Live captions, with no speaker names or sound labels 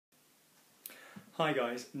Hi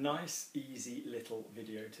guys, nice easy little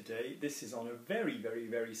video today. This is on a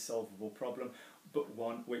very solvable problem, but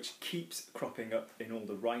one which keeps cropping up in all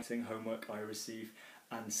the writing homework I receive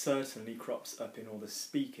and certainly crops up in all the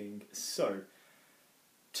speaking. So,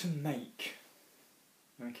 to make.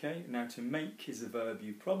 Okay, now to make is a verb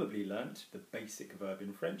you probably learnt, the basic verb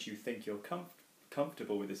in French. You think you're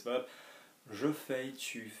comfortable with this verb. Je fais,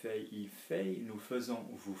 tu fais, il fait, nous faisons,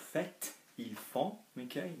 vous faites, elles font,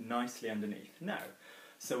 okay, nicely underneath. Now,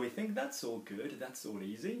 so we think that's all good, that's all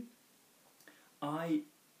easy. Now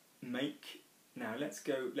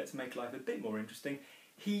let's make life a bit more interesting.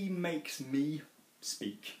 He makes me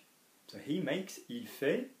speak. So he makes, il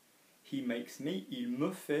fait, he makes me, il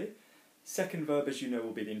me fait. Second verb, as you know,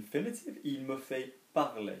 will be the infinitive, il me fait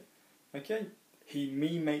parler. Okay?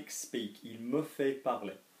 Me makes speak, il me fait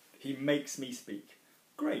parler. He makes me speak.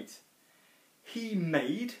 Great. He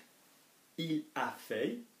made, il a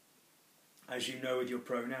fait. As you know with your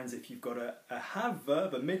pronouns, if you've got a have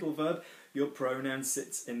verb, a middle verb, your pronoun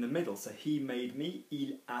sits in the middle. So he made me,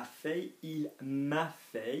 il a fait, il m'a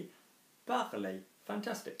fait parler.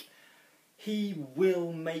 Fantastic. He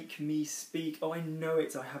will make me speak. Oh, I know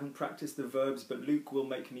it. I haven't practiced the verbs, but Luke will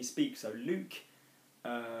make me speak. So Luke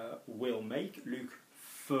will make. Luke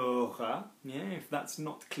fera. Yeah, if that's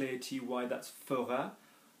not clear to you why that's fera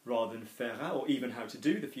rather than fera, or even how to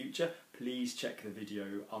do the future, please check the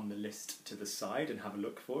video on the list to the side and have a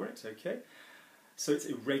look for it, okay? So it's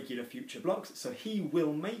irregular future blocks. So he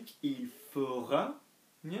will make, il fera,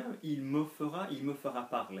 yeah, il me fera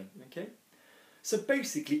parler, okay? So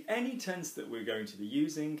basically any tense that we're going to be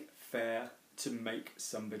using, faire, to make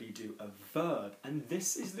somebody do a verb. And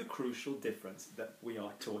this is the crucial difference that we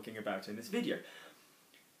are talking about in this video.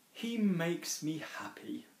 He makes me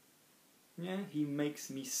happy. Yeah, he makes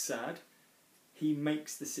me sad. He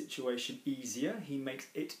makes the situation easier. He makes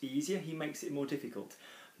it easier. He makes it more difficult.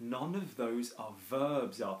 None of those are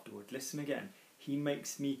verbs afterward. Listen again. He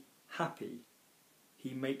makes me happy.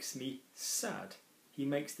 He makes me sad. He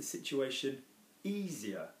makes the situation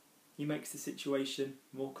easier. He makes the situation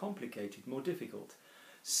more complicated, more difficult.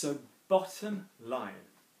 So bottom line,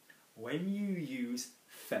 when you use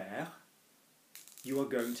faire, you are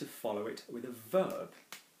going to follow it with a verb.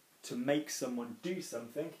 To make someone do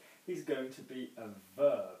something is going to be a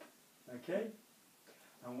verb, okay?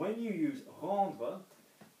 And when you use rendre,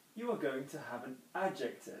 you are going to have an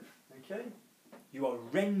adjective, okay? You are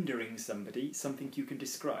rendering somebody something you can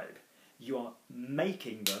describe. You are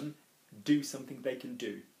making them do something they can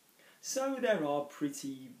do. So there are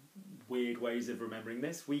pretty weird ways of remembering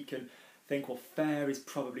this. We can think, well, faire is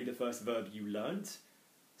probably the first verb you learnt,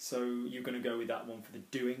 so you're going to go with that one for the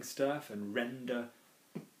doing stuff, and render,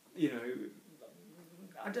 you know,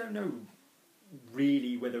 I don't know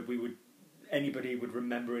really whether anybody would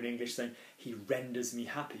remember in English saying, he renders me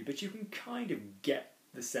happy, but you can kind of get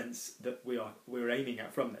the sense that we're aiming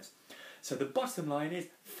at from this. So the bottom line is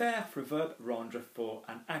faire for a verb, rendre for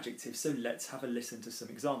an adjective. So let's have a listen to some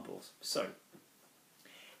examples. So,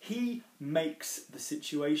 he makes the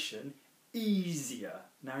situation easier.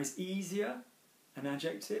 Now, is easier an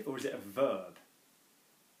adjective or is it a verb?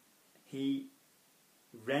 He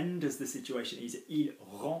renders the situation easier. Il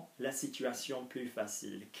rend la situation plus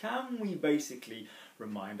facile. Can we basically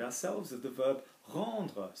remind ourselves of the verb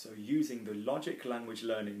rendre? So using the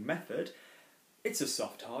LogicLanguageLearning method, it's a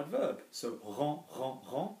soft, hard verb. So rend,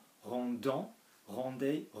 rendons,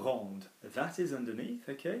 rendez, rende. That is underneath,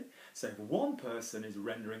 okay? So if one person is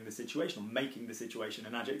rendering the situation or making the situation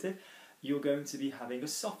an adjective, you're going to be having a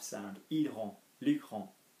soft sound. Il rend, Luc rend.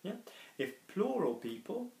 Yeah? If plurals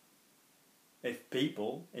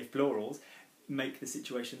make the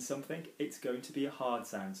situation something, it's going to be a hard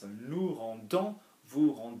sound. So nous rendons,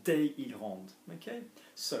 vous rendez, ils rendent. Okay?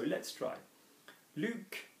 So let's try.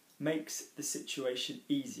 Luc makes the situation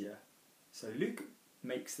easier. So Luc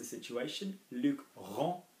makes the situation, Luc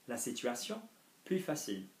rend la situation plus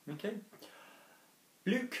facile. Okay?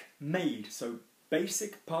 Luc made, so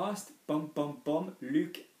basic past, bum bum bum,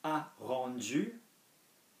 Luc a rendu.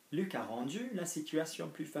 Luc a rendu la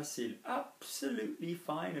situation plus facile. Absolutely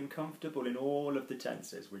fine and comfortable in all of the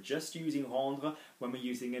tenses. We're just using rendre when we're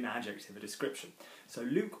using an adjective, a description. So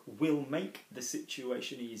Luc will make the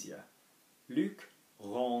situation easier. Luc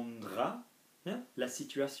rendra, yeah, la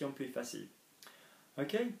situation plus facile.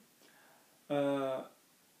 Okay? That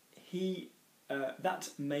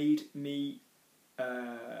made me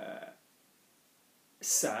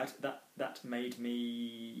sad. That made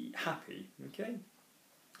me happy. Okay?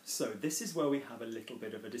 So this is where we have a little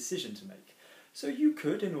bit of a decision to make. So you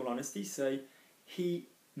could, in all honesty, say, he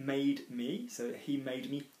made me, so he made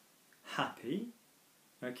me happy.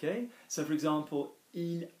 Okay, so for example,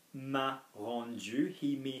 il m'a rendu,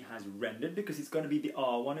 he, me has rendered, because it's going to be the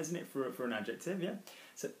R one, isn't it, for an adjective, yeah?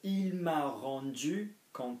 So, il m'a rendu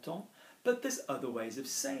content, but there's other ways of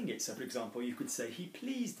saying it. So, for example, you could say, he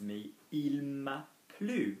pleased me, il m'a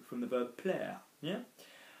plu, from the verb plaire, yeah?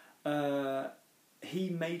 He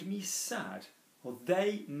made me sad, or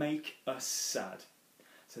they make us sad.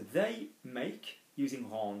 So, they make, using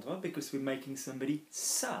rendre, because we're making somebody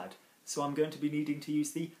sad. So, I'm going to be needing to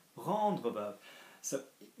use the rendre verb. So,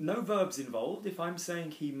 no verbs involved. If I'm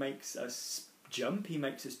saying he makes us jump, he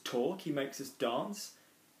makes us talk, he makes us dance,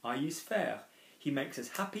 I use faire. He makes us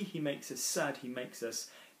happy, he makes us sad, he makes us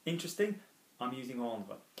interesting, I'm using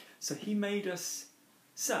rendre. So he made us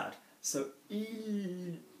sad. So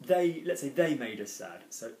let's say they made us sad.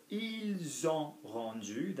 So ils ont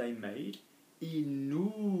rendu, they made. Ils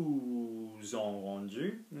nous ont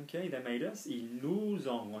rendu, okay, they made us. Ils nous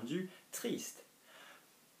ont rendu tristes.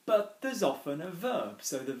 But there's often a verb.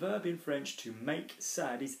 So the verb in French to make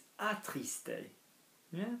sad is attrister.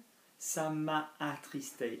 Yeah? Ça m'a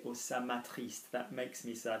attristé or ça m'attriste. That makes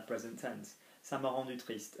me sad, present tense. Ça m'a rendu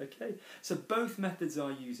triste. Okay? So both methods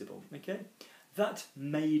are usable. Okay? That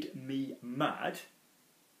made me mad.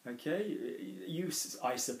 Okay?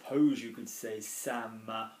 I suppose you could say ça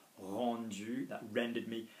m'a rendu. That rendered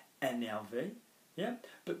me énervé. Yeah?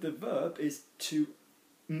 But the verb is to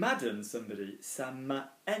madden somebody, ça m'a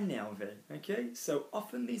énervé, okay? So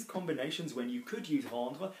often these combinations, when you could use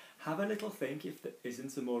rendre, have a little think if there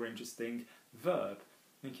isn't a more interesting verb,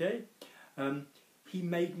 okay? He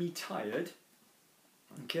made me tired,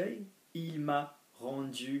 okay? Il m'a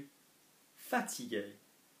rendu fatigué.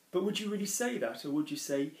 But would you really say that, or would you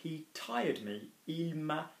say he tired me? Il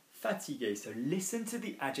m'a fatigué. So listen to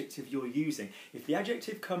the adjective you're using. If the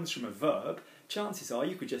adjective comes from a verb, chances are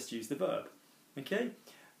you could just use the verb, okay?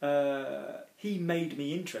 He made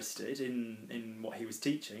me interested in what he was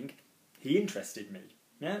teaching. He interested me.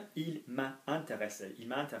 Yeah? Il m'a intéressé. Il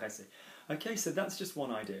m'a intéressé. Okay, so that's just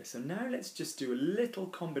one idea. So now let's just do a little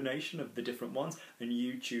combination of the different ones, and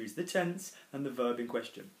you choose the tense and the verb in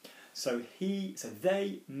question. So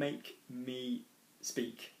they make me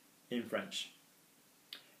speak in French.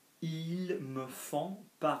 Ils me font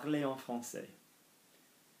parler en français.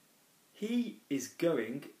 He is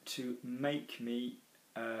going to make me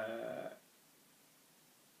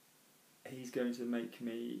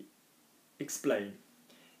explain.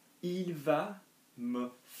 Il va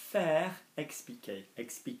me faire expliquer.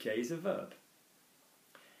 Expliquer is a verb.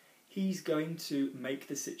 He's going to make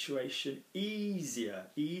the situation easier.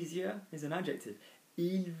 Easier is an adjective.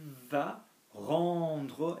 Il va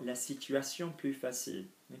rendre la situation plus facile.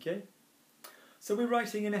 Okay? So we're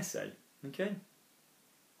writing an essay. Okay?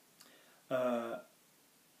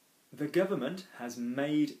 The government has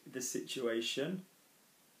made the situation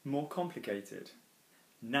more complicated.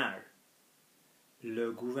 Now,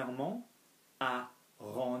 le gouvernement a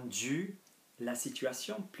rendu la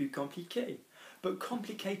situation plus compliquée. But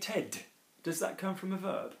complicated, does that come from a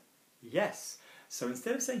verb? Yes. So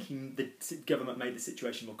instead of saying the government made the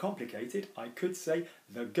situation more complicated, I could say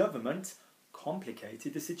the government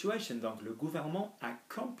complicated the situation. Donc le gouvernement a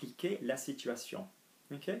compliqué la situation.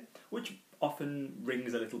 Okay? Which often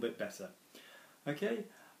rings a little bit better. Okay?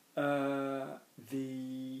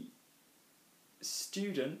 The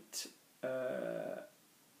student,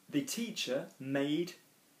 the teacher made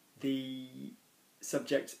the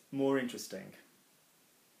subject more interesting.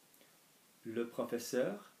 Le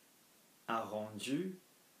professeur a rendu,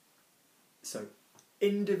 so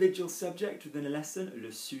individual subject within a lesson,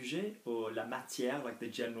 le sujet or la matière, like the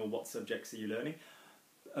general what subjects are you learning,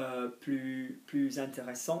 plus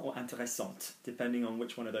intéressant or intéressante, depending on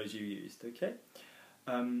which one of those you used, okay?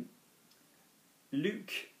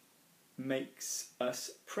 Luke makes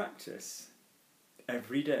us practice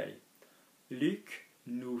every day. Luke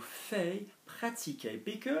nous fait pratiquer,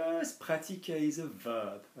 because pratiquer is a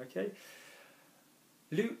verb, okay?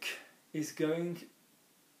 Luke is going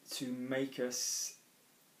to make us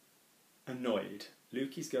annoyed.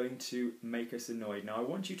 Luke is going to make us annoyed. Now I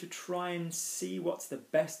want you to try and see what's the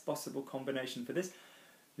best possible combination for this.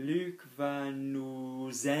 Luke va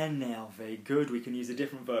nous énerver. Good, we can use a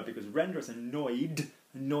different verb because render us annoyed.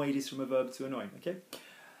 Annoyed is from a verb to annoy, okay?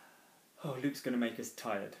 Oh, Luke's going to make us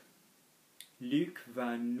tired. Luke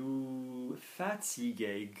va nous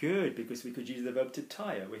fatiguer. Good, because we could use the verb to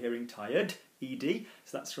tire. We're hearing tired, ed,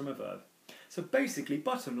 so that's from a verb. So basically,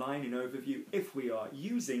 bottom line in overview, if we are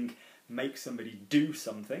using make somebody do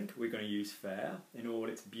something, we're going to use faire in all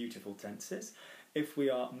its beautiful tenses. If we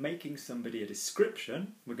are making somebody a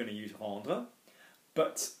description, we're going to use rendre,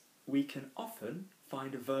 but we can often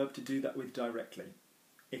find a verb to do that with directly.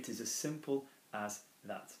 It is as simple as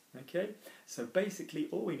that. Okay, so basically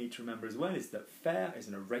all we need to remember as well is that faire is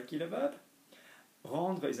an irregular verb,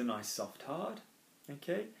 rendre is a nice soft hard,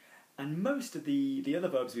 okay, and most of the other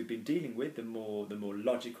verbs we've been dealing with, the more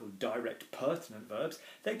logical, direct, pertinent verbs,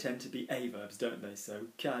 they tend to be a verbs, don't they? So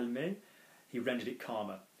calmer, he rendered it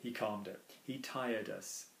calmer, he calmed it. He tired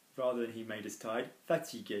us, rather than he made us tired.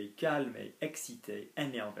 Fatigué, calmer, excité,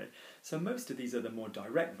 énervé. So most of these are the more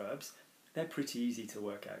direct verbs. They're pretty easy to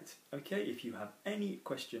work out. Okay, if you have any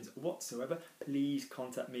questions whatsoever, please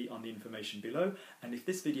contact me on the information below. And if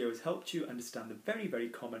this video has helped you understand the very, very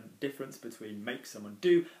common difference between make someone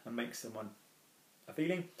do and make someone a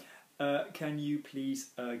feeling, can you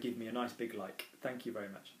please give me a nice big like? Thank you very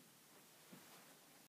much.